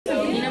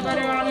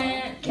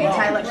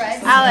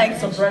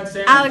Alex,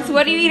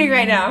 what are you eating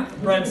right now?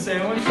 Bread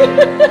sandwich.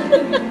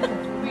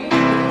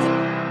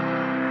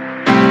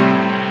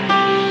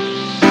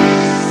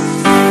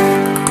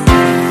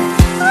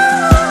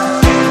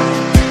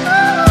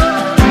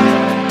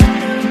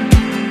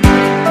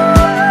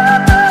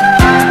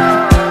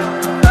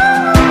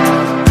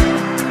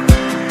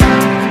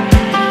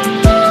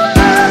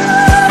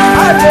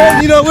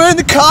 You know, we're in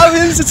the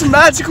Commons, it's a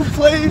magical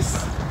place.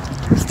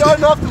 We're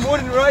starting off the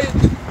morning right.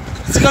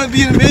 It's gonna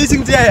be an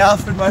amazing day,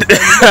 Alfred, my friend.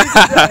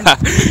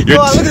 Amazing day.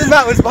 Oh, look at the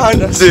mountains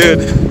behind us.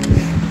 Dude.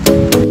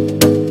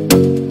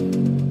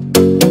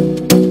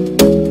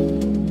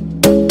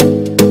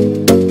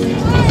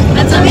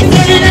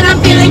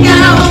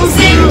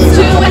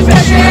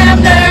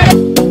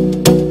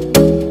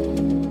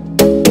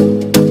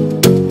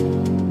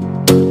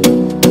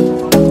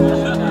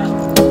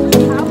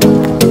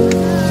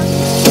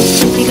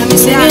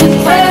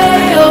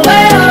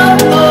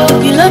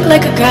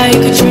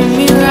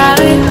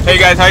 Hey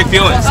guys, how you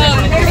feeling? Ready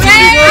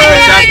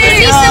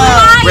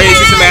to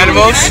see some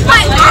animals?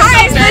 My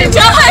eyes are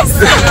just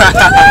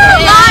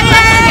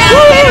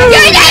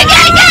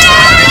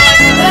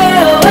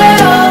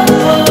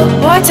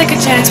Boy, take a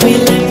chance, will you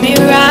let me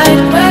ride?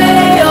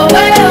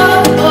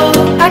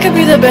 I could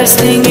be the best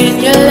thing in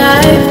your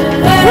life.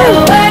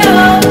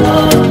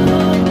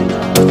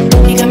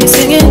 You got me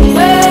singing.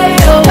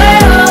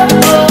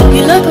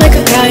 You look like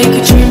a guy, you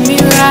could treat me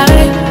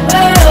right.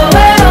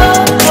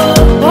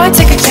 Boy,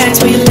 take a chance,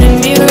 will you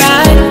let me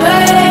ride?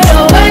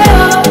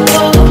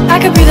 I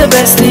could be the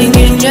best thing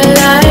in your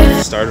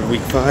life. Start of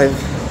week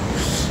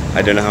 5.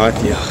 I don't know how I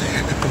feel.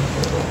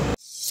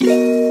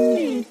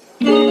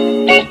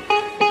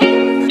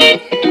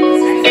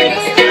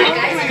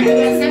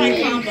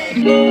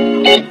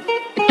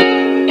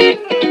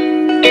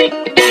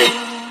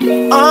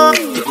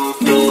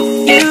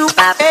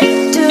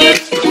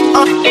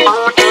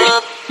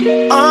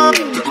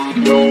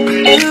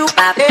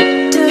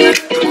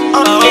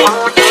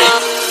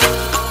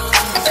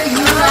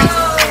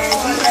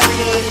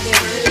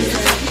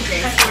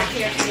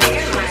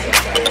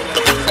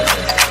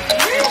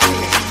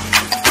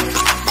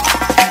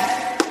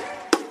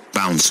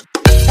 Bounce.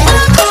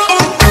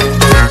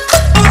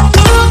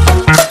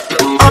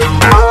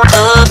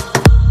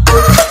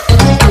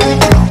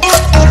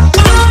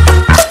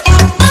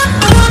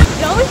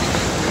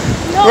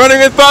 Running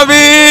with Bobby!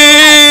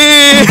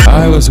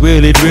 I was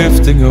really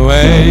drifting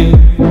away,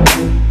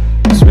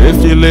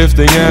 swiftly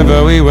lifting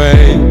every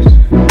wave,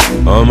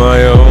 on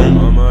my own,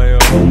 on my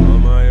own,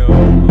 on my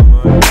own,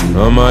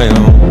 on my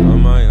own,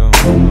 on my own,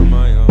 on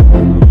my own,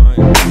 on my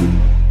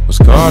own. Was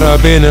caught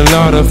up in a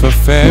lot of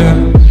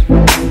affairs,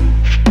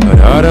 but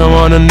I don't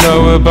wanna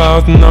know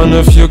about none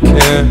of you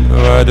care. No,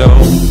 I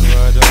don't,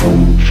 I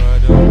don't, I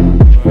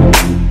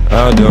don't,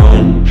 I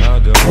don't, I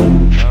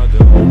don't, I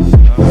don't.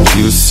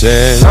 You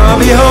said I'll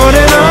be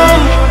holding on,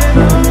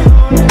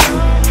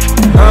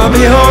 I'll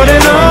be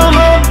holding on,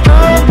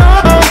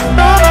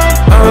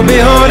 I'll be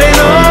holding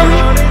on.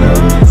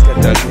 Let's get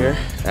done here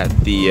at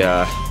the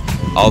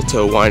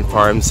Alto Wine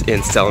Farms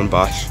in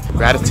Stellenbosch.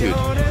 Gratitude,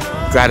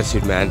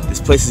 gratitude, man. This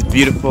place is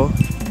beautiful,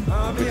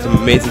 with some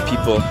amazing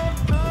people,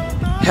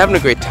 having a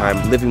great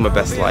time, living my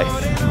best life.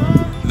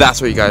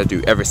 That's what you gotta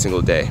do every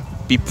single day.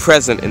 Be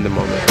present in the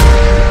moment. Be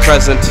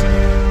present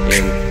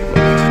in the moment.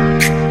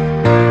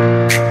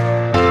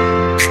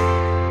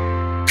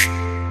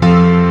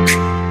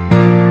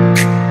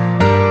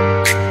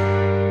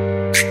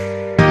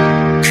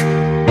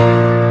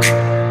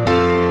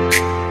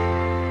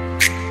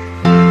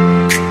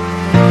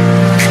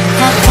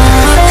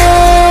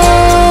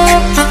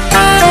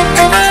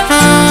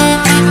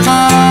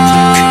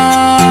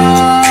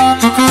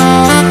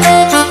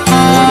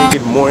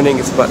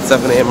 It's about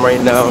 7 a.m.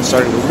 right now. I'm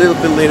starting a little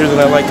bit later than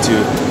I like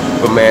to,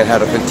 but man,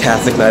 had a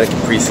fantastic night at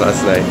Caprice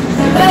last night.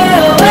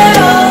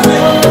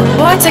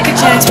 Boy, take a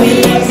chance, will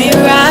you let me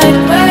ride?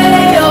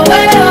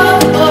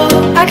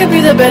 I could be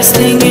the best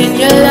thing in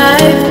your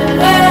life.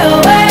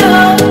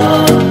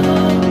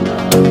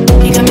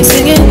 You got me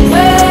singing.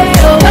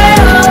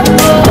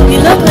 You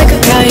look like a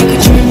guy, you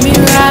could treat me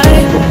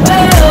right.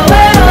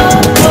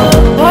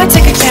 Boy,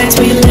 take a chance,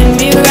 will you let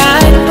me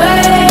ride?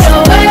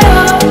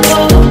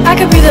 I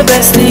could be the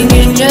best thing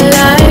in your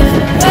life.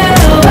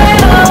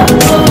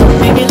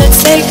 Maybe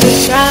let's take a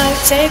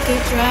drive, take a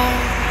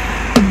drive.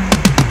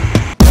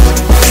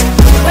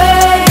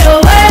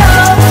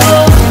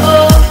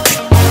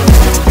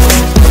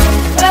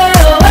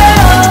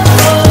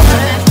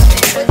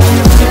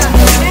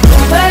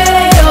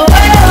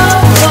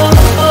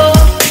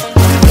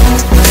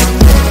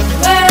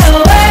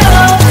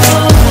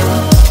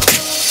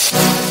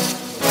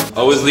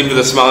 Always leave with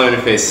a smile on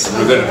your face.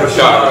 We're good for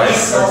Prashad, right?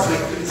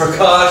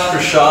 Prakash,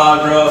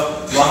 Prashad, bro.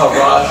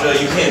 Maharaja,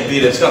 you can't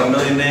beat it. It's got a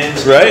million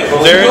names. Right? Go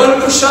to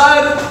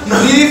Prashad,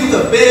 leave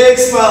with a big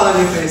smile on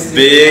your face.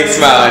 Big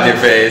smile on your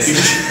face.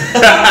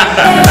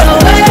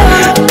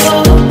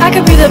 I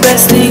could be the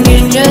best thing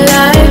in your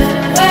life.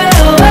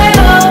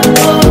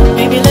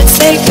 Maybe let's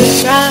take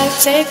a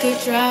drive, take a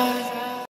drive.